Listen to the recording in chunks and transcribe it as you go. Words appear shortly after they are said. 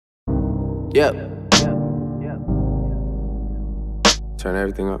Yep. Turn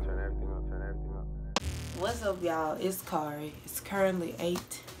everything up. What's up, y'all? It's Kari. It's currently 8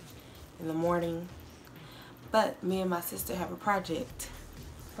 in the morning, but me and my sister have a project.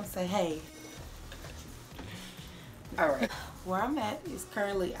 I'll say hey. Alright, where I'm at is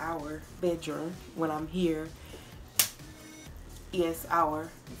currently our bedroom when I'm here. Yes, our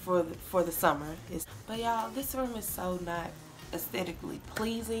for the summer. But y'all, this room is so not aesthetically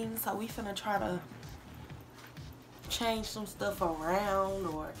pleasing, so we finna try to change some stuff around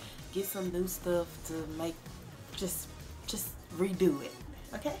or get some new stuff to make just redo it.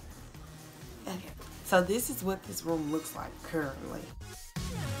 Okay? So this is what this room looks like currently.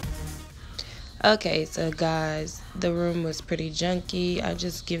 Okay, so guys, the room was pretty junky. I'm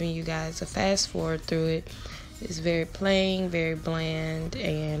just giving you guys a fast forward through it. It's very plain, very bland,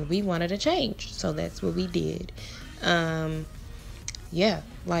 and we wanted a change, so that's what we did. Yeah,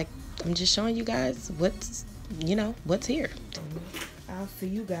 like, I'm just showing you guys what's here. I'll see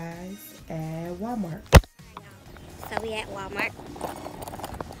you guys at Walmart. So we at Walmart.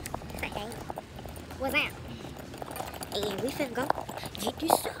 Okay. What's that? And we finna go get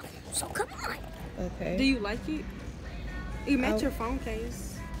this stuff. So come on. Okay. Do you like it? It match your phone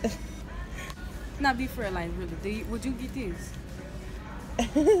case. Not be for like really. Would you get this?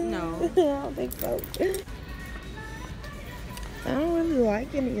 No. I don't think so. I don't really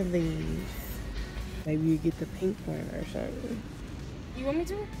like any of these. Maybe you get the pink one or something. You want me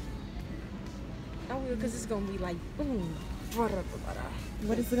to? I will, because it's going to be like, ooh. What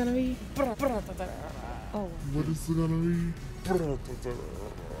is it going to be? Oh. What is it gonna be?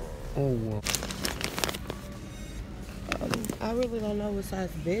 Oh, wow. I really don't know what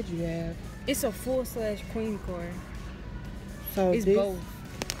size bed you have. It's a full/queen core. So It's this, both.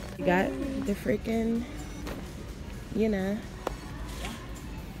 you got the freaking,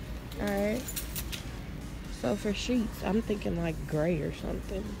 Alright. So for sheets, I'm thinking like gray or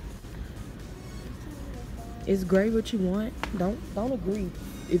something. Is gray what you want? Don't agree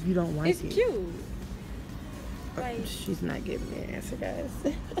if you don't like It's it. cute. Like, She's not giving me an answer, guys.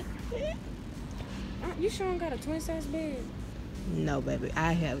 you sure I got a twin size bed? No, baby.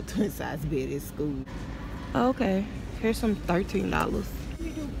 I have a twin size bed at school. Okay. Here's some $13. You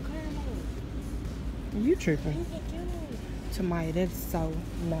do caramel. You tripping. You get caramel. Tamaya, that's so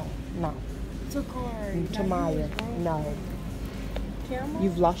no. To car. Tamaya, no. Caramel?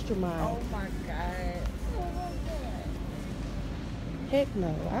 You've lost your mind. Oh my god. Heck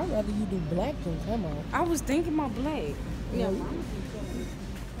no. I'd rather you do black than camo. I was thinking about black. Yeah, Really? mama.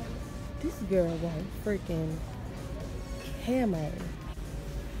 This girl want freaking camo.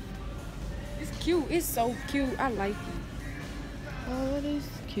 It's cute. It's so cute. I like it. Oh, it is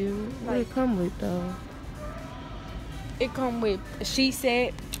cute. What Like- it come with though? It come with a sheet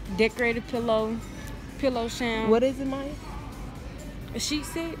set, decorated pillow sham. What is it, Maya? A sheet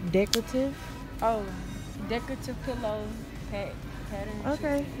set? Decorative? Oh, decorative pillow pattern.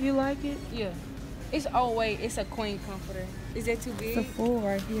 Okay, you like it? Yeah. It's it's a queen comforter. Is that too It's a big? full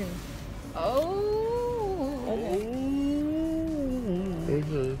right here. Oh. Okay.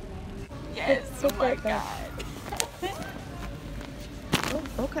 Okay. Yes. Oh Put my that back. god. Oh,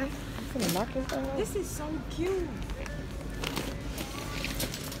 okay. You gonna knock this thing off? This is so cute.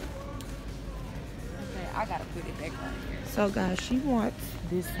 Okay, I gotta put it back right here. So guys, she wants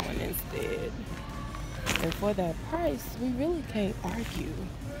this one instead. And for that price, we really can't argue.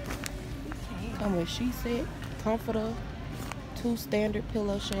 Come with sheet set, comforter, 2 standard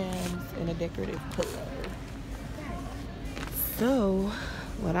pillow shams, and a decorative pillow. So,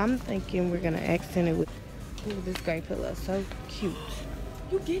 what I'm thinking, we're gonna accent it with this gray pillow. So cute.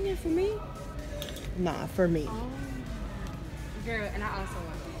 You getting it for me? Nah, for me. Girl, and I also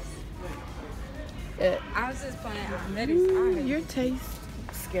want this. I was just playing. That is Your taste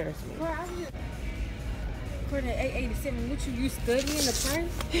scares me. Girl, I was just for the 887. What you studying the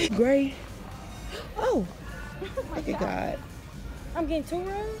price? Gray. Oh, Oh my look at God. I'm getting 2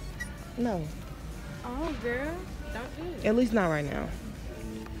 rows? No, Oh, girl. Don't do it. at least not right now.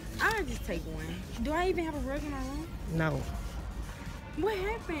 I'll just take one. Do I even have a rug in my room? No, What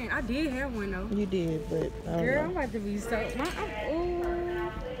happened? I did have one, though. you did, but I don't Girl, I'm know. about to be so...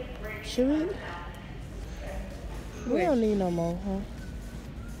 Ooh. Should we? We What? don't need no more, huh?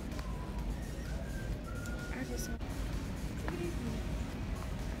 I just...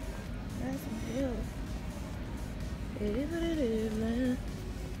 That's some help. It is what it is, man.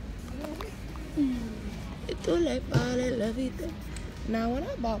 It's too late for all that love it. Now, when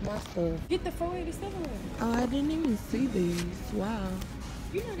I bought my stuff, Get the 487 one. oh, I didn't even see these. Wow.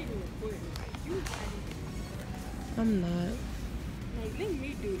 You're not even recording. Like, you I'm not. like, let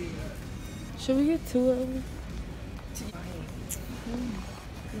me do this. Should we get 2 of them?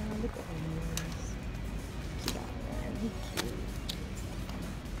 Look at him. He got one. He cute.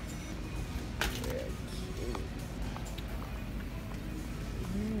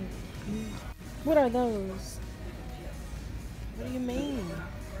 Real cute. What are those? What do you mean?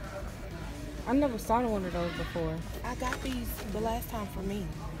 I never saw one of those before. I got these the last time for me.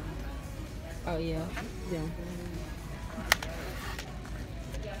 Oh yeah. Yeah.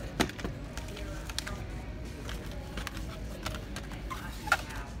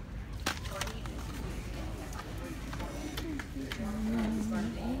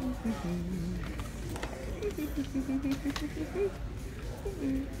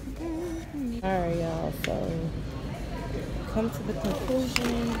 Alright, y'all, so come to the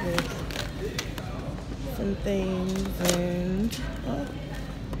conclusion with some things, and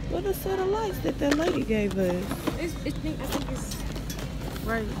what a set of lights that lady gave us. I think it's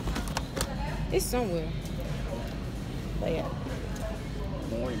right. It's somewhere. But yeah.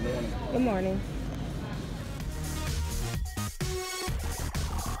 Good morning.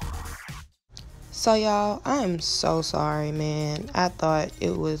 So y'all, I am so sorry, man. I thought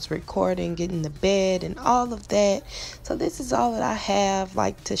it was recording, getting the bed and all of that. So this is all that I have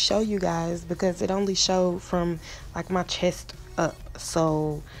like to show you guys, because it only showed from like my chest up.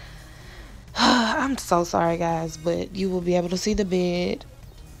 So I'm so sorry guys, but you will be able to see the bed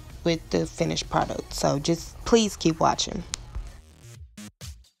with the finished product. So just please keep watching.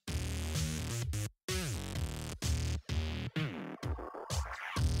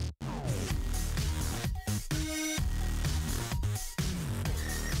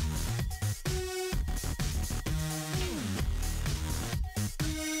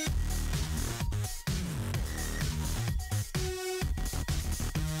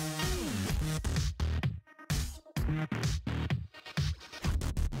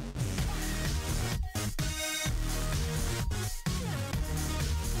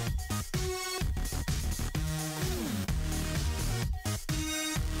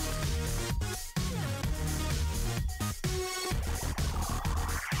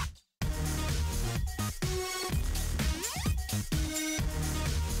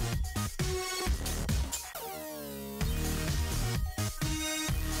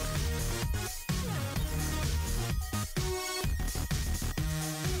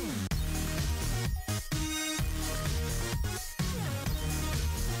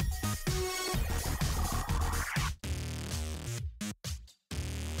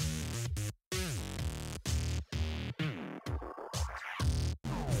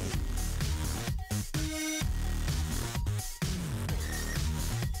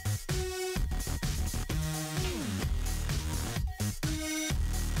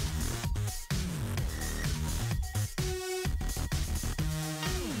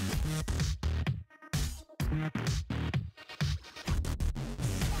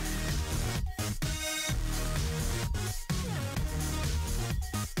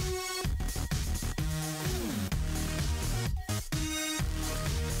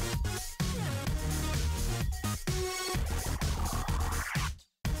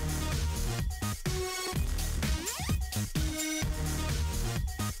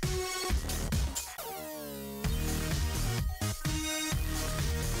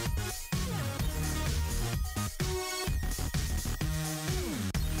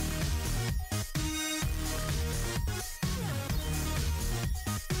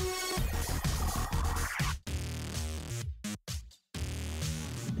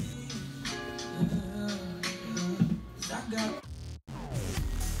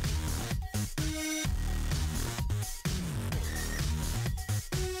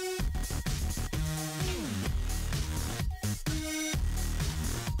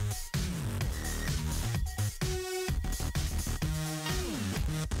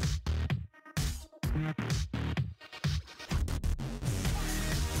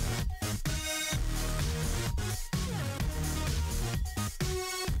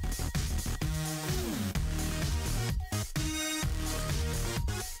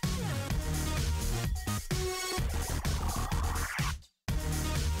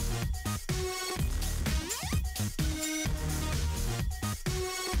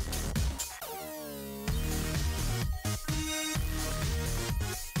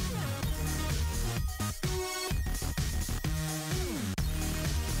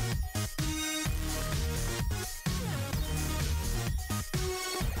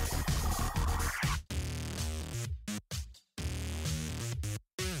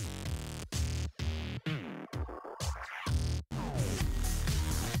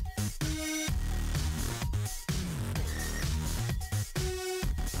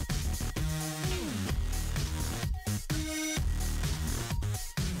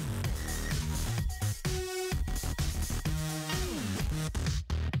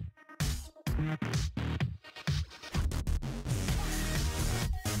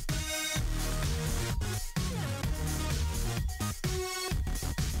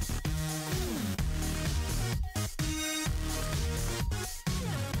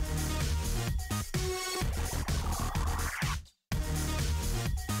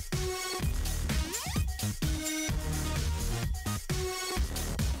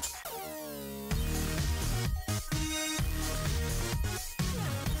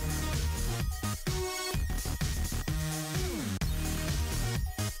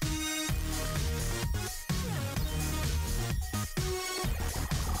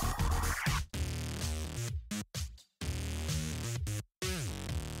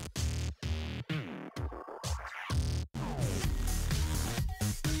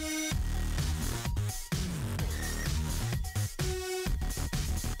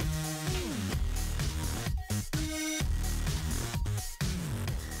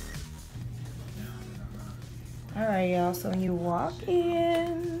 All right, y'all, so when you walk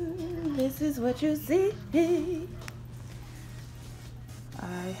in, this is what you see.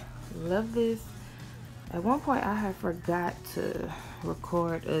 I love this. At one point, I had forgot to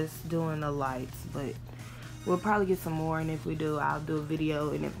record us doing the lights, but we'll probably get some more, and if we do, I'll do a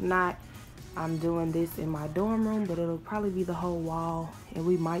video, and if not, I'm doing this in my dorm room, but it'll probably be the whole wall, and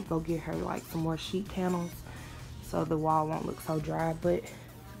we might go get her like some more sheet panels so the wall won't look so dry, but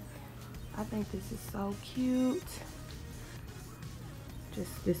I think this is so cute.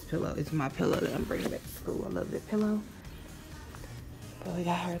 Just this pillow is my pillow that I'm bringing back to school. I love that pillow. But we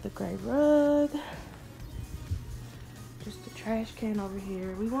got her the gray rug. Just a trash can over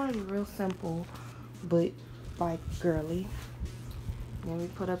here. We wanted it real simple, but like girly. And then we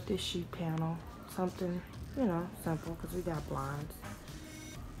put up this sheet panel. Something, you know, simple because we got blinds.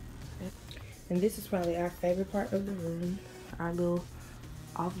 And this is probably our favorite part of the room. Our little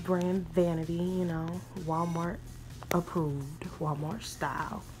off-brand vanity, you know, Walmart approved, Walmart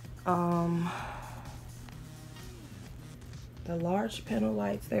style. The large panel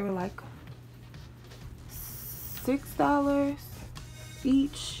lights, they were like $6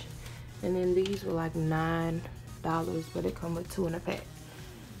 each, and then these were like $9, but it come with 2 in a pack.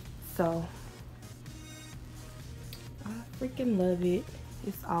 So I freaking love it.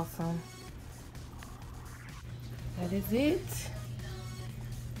 It's awesome. That is it.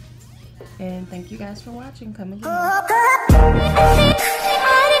 And thank you guys for watching. Come again.